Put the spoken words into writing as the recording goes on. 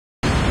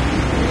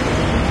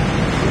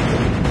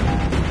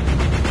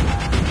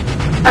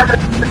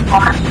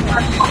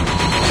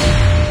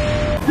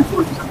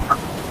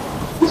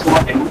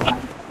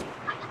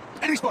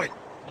Enemy spotted.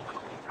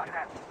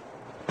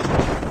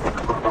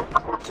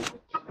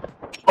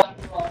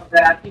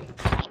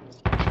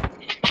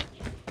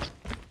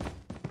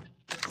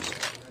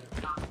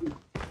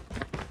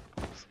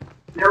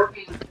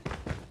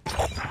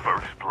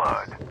 First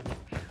blood.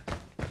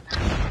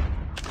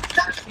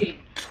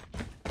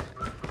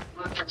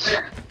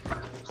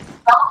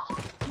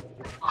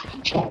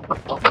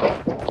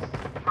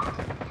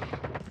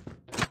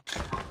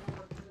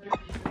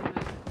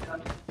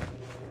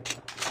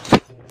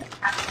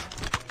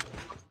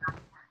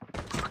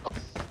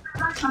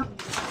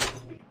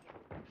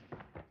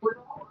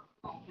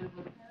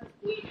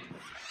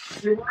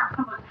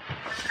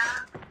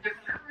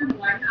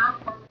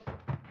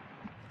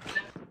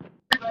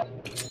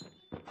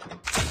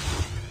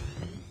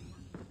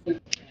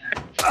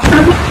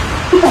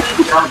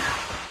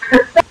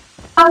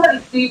 Somebody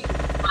sees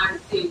my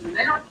season.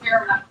 They don't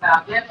care enough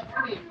about it.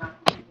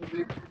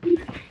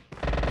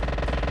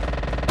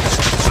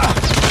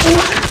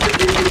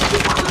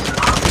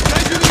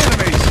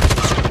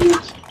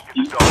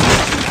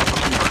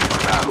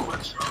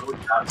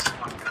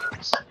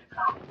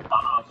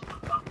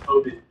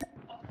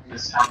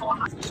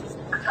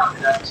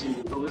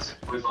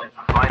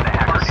 Find the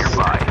hacker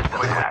nearby.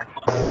 Quick hack.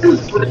 The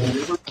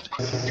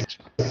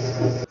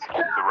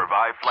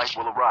revived flight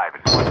will arrive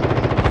in 1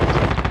 minute.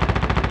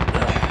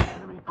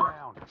 Enemy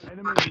down.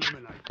 Enemy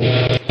eliminated.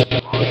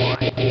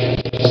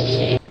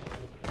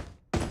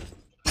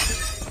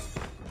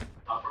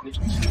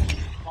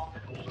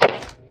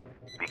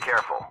 Be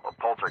careful. A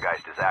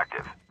poltergeist is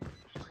active.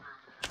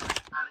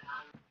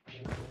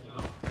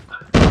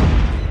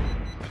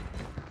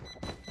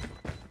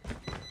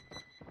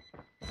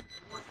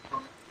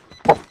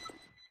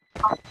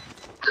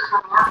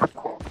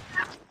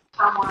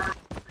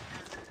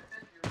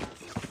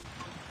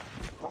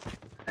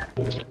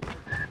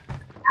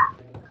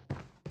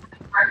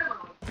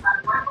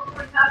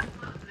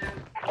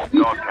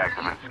 Dog tags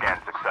have been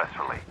scanned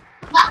successfully.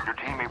 Your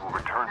teammate will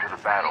return to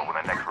the battle when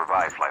the next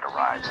revive flight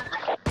arrives.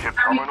 Ship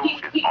terminal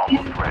is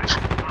almost ready.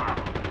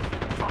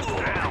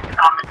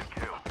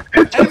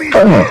 Enemy is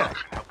here.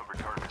 Help them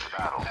return to the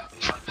battle.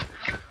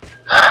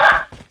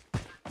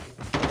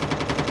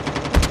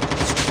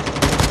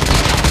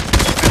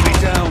 Enemy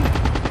down.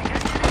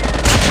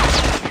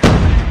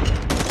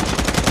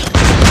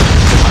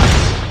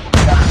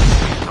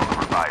 On the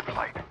revive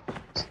flight.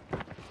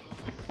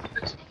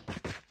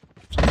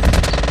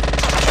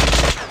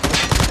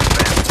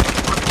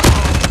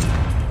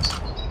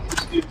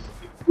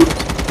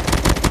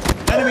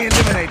 Enemy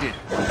eliminated.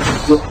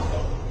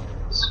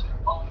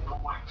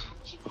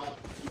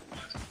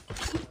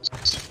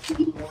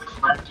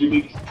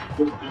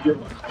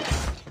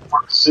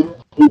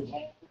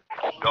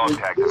 Dog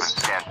tags have been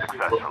scanned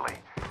successfully.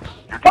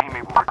 Your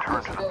teammate will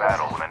return to the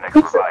battle when the next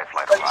revive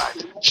flight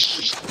arrives.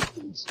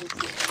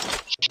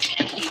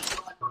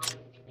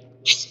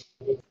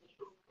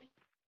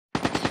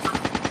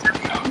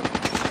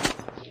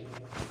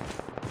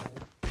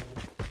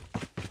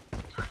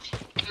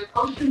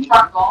 Ocean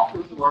Truck Golf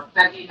Resort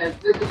that he has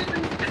visited in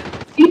the city.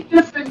 He's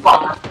just been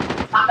gone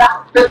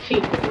about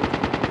 15 days.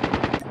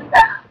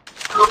 That.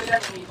 So we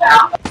have to be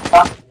down.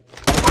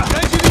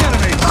 Engaging the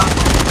enemies.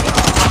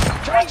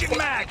 Changing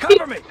mag.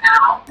 Cover me.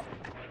 Now,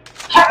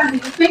 Kevin, do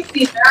you think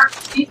the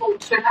American people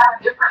should have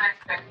different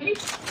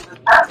expectations for the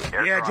president? The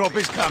airdrop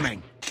is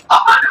coming.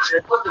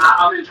 Listen,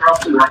 I'm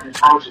interrupting right in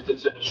project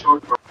that's in a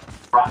short run.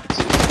 It's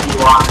you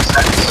on the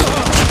second.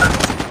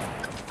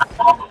 I'm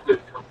almost good.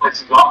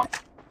 Let's go.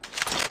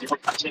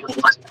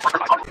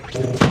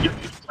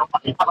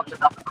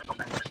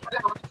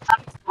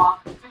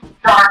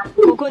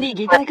 ここに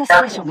擬態化ステ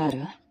ーションがある。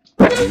ラ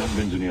ン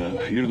ベンズにはフ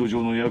ィールド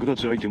上の役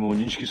立つアイテムを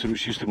認識する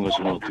システムが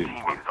備わっている。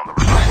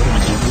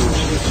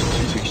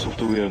追跡ソフ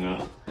トウェアが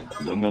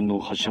弾丸の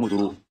発射元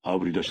をあ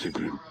ぶり出して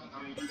くれる。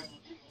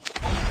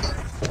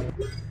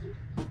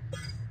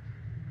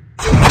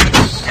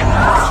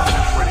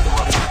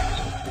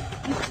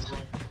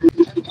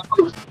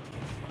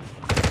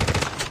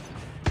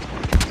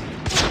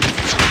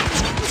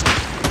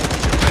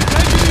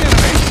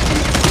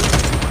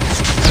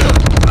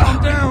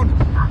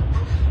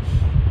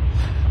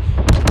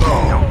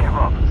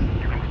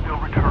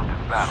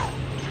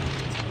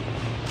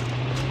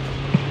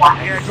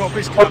Airdrop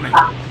is coming.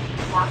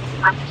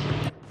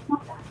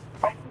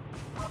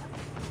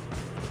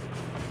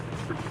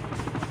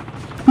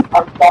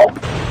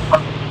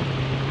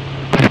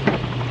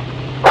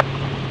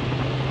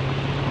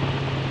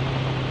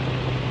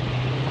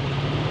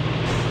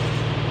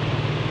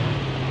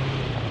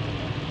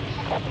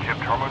 Ship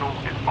terminal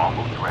is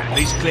almost ready.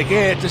 Please click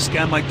here to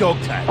scan my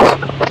dog tags.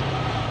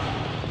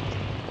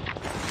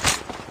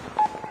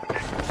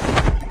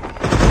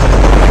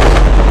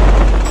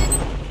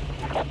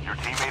 Your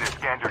teammate has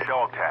scanned your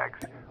dog tags.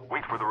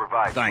 Wait for the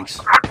revive. Thanks.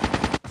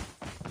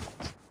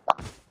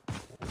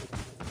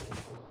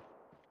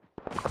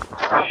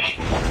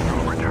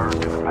 Return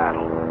to the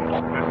battle.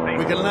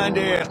 We can land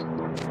here.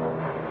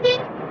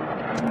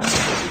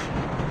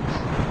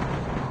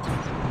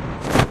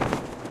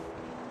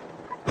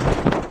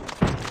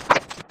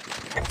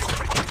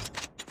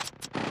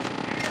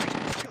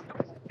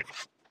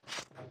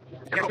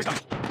 Airdrop is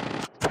coming.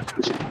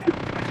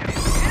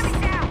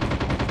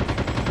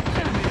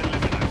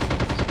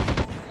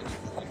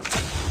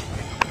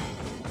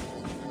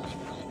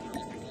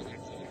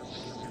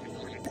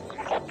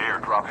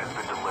 Airdrop has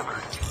been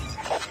delivered.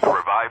 The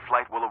revived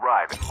flight will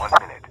arrive in 1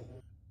 minute.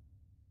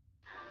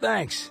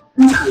 Thanks.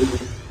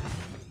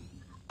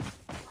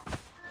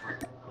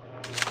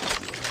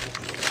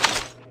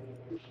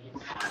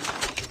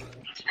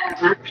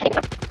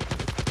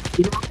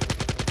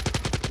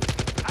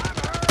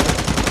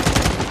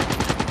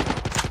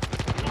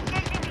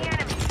 Engaging the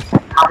enemies.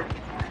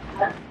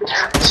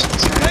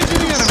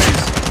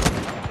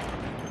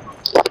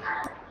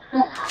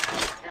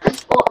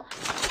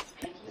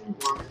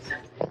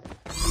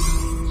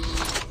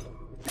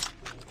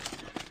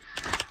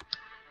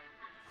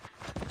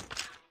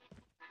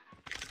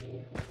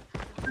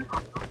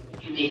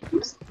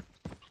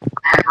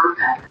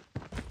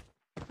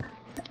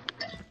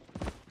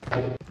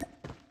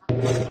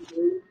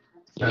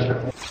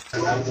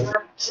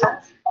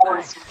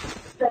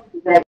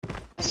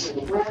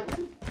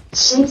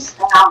 She's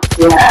out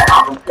there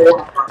on the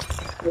floor.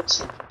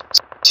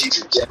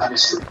 Teacher, get on the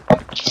street.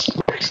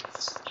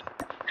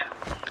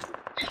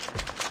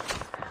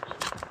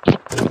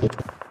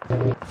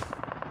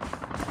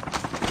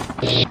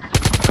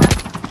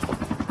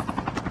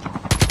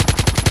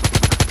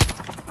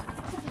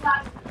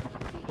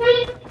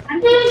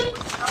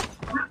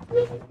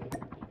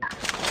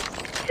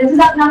 This is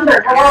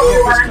outnumbered.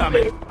 Airdrop is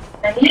coming.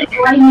 Then he's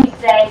joining me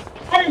say,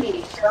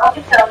 Kennedy, Cheryl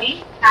Jacoby,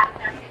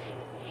 Captain,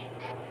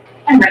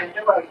 and ready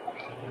to roll.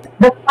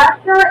 The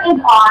pressure is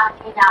on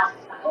to now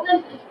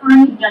Scotland's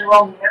Attorney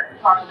General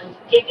Merrick Garland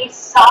to give a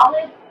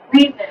solid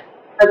reason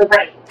for the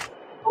raid.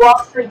 The Wall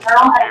Street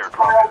Journal had its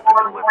trial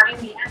board warning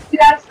the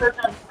FBI search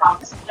on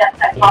Trump suggests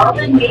that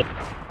Garland may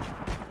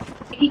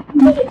be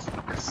committed to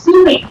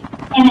pursuing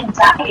and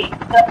indicting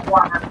the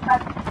former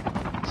president.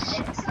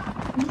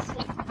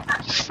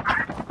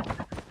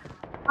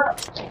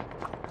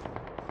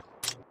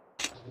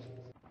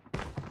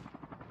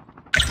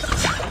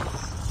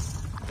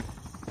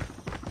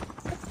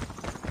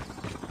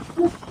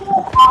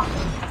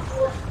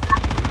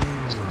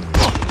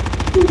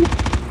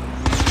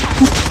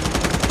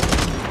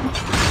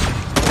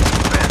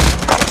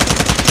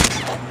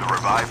 The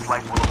revived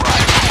flight will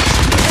arrive.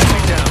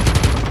 Enemy down.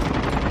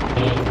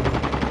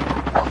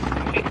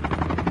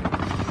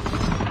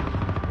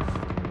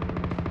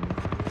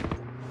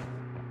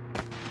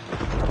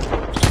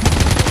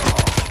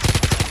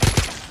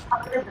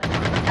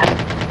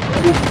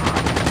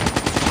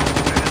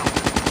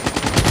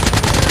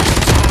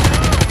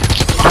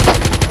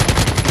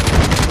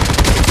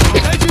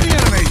 Engaging the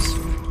enemies.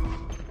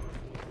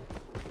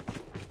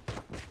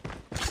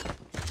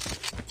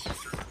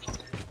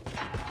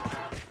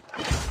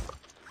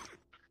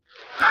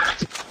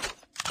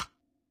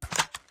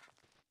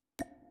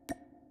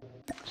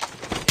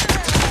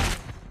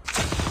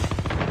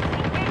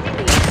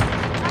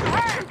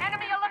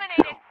 Enemy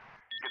eliminated.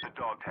 Get the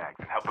dog tags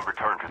and help them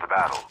return to the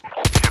battle.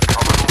 Ship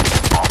terminal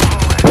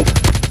almost ready.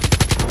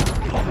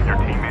 Your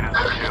teammate has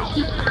been killed.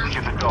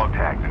 Get the dog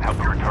tags and help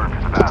them return to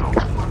the battle.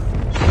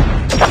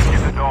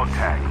 Get the dog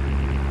tags.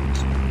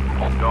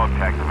 Dog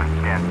tags have been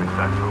scanned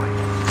successfully.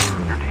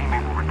 Your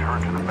teammate will return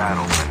to the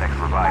battle when the next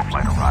revive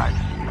flight arrives.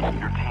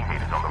 Your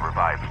teammate is on the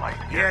revive flight.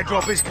 The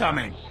airdrop is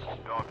coming.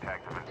 Dog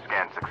tags have been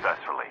scanned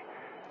successfully.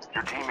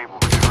 Your teammate will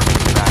return to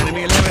the battle.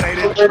 Enemy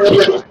eliminated.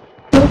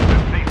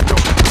 Safe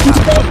zone is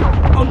collapsed.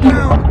 I'm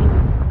down.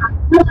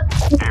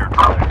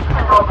 Airdrop is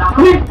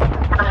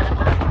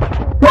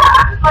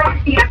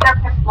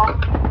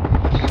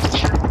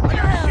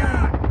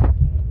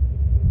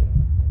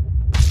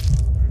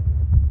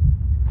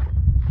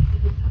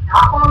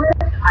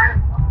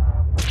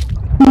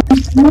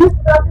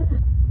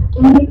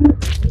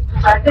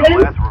the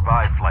last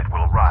revive flight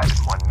will arrive in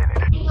 1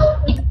 minute.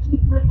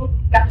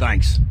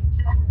 Thanks.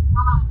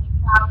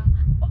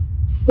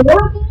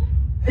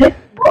 This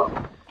book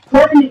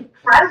was an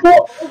incredible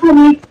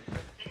opening.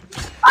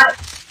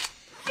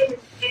 It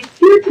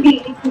appears to be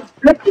a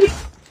constricted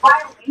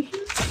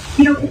violation.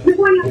 You know, if you're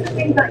going after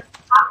things like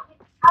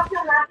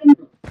cocktail napkins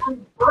on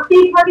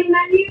birthday party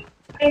menu,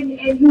 and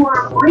you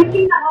are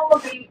breaking the home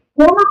of a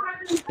former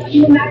president of the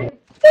United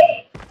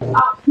States,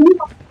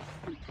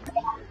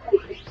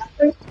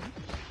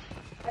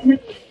 and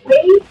it's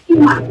way too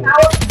much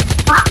power to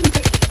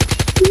concentrate.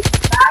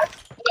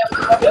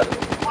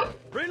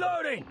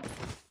 Reloading.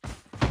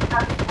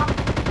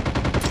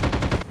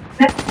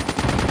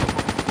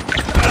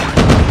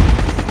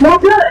 No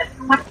good.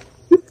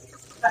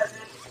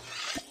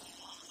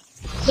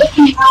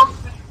 Looking how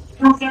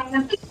don't get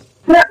them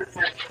but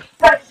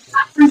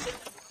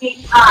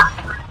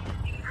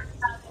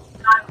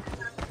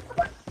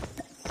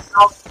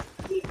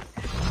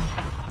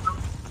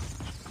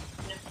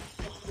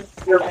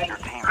Your team is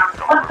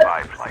on the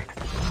revive flight.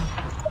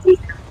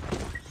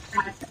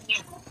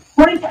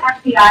 According to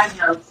FBI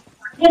notes,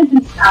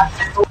 Hinton stopped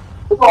at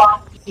the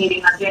law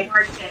meeting on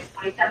January 6,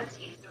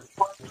 2017 to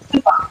report the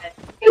bombing.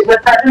 It was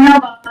President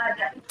Obama,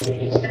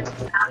 Deputy Secretary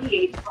of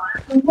Retaliation,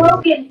 the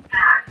Logan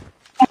Act.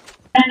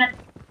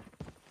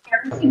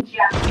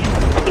 suggesting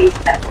a case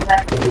that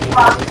collectively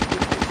process.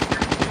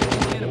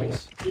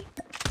 Enemies.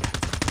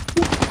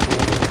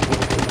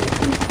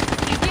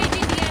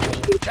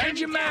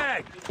 Changing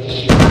mag!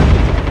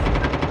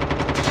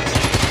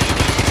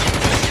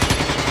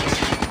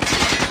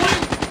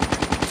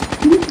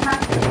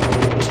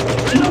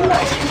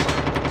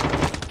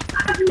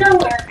 Out of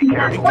nowhere,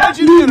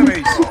 Engaging the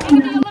enemies!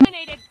 Enemy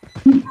eliminated.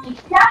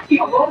 exactly,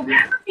 will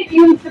never be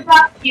used to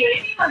prosecute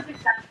anyone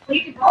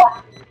successfully to go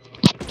on.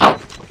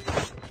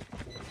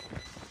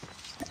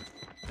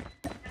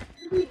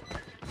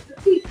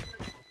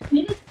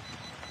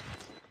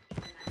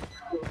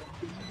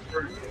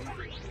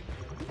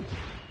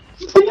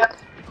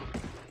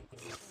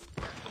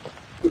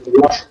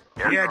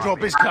 The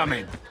airdrop is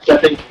coming.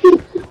 That they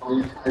killed the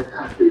entire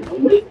country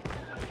only.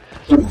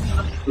 So,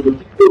 for the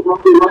people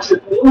of Russia,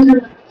 it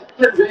wasn't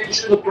an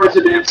invasion of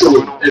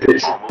presidential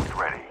edition. Almost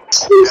ready.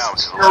 This Down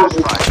to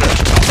the last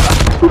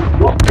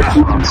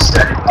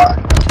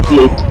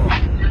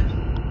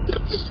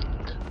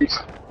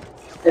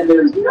and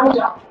there's no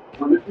doubt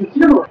when the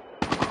computer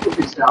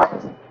is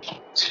down.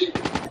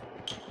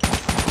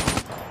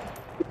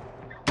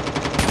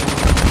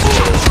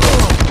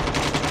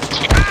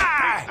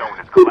 zone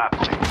is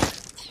collapsing.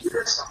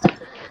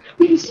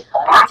 These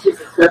active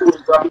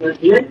federal government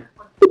here,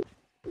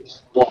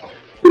 it's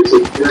a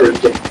very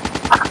big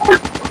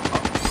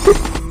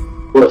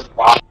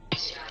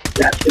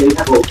that they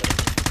have opened.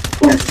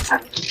 When I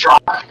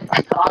shot,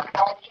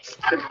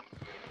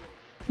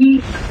 He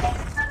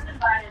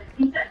testified,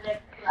 he said this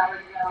 2 hours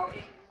ago,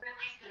 it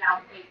really stood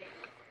out to me.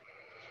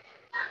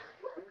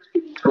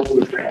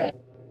 totally bad.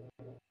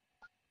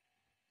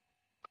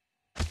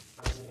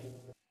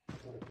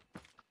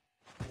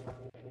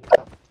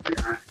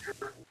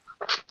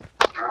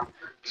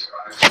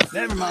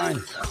 Never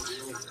mind.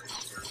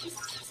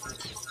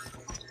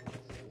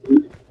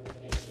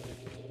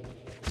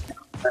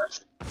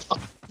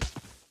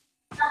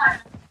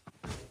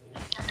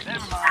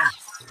 Never mind.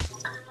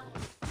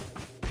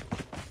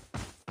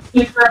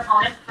 His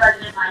opponent,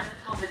 President Biden,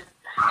 told his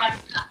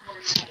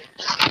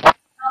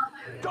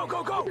Go,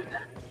 go, go!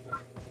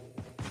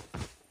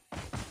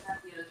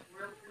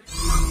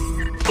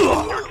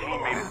 Your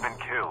teammate has been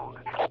killed.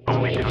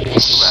 Only 2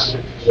 teams left.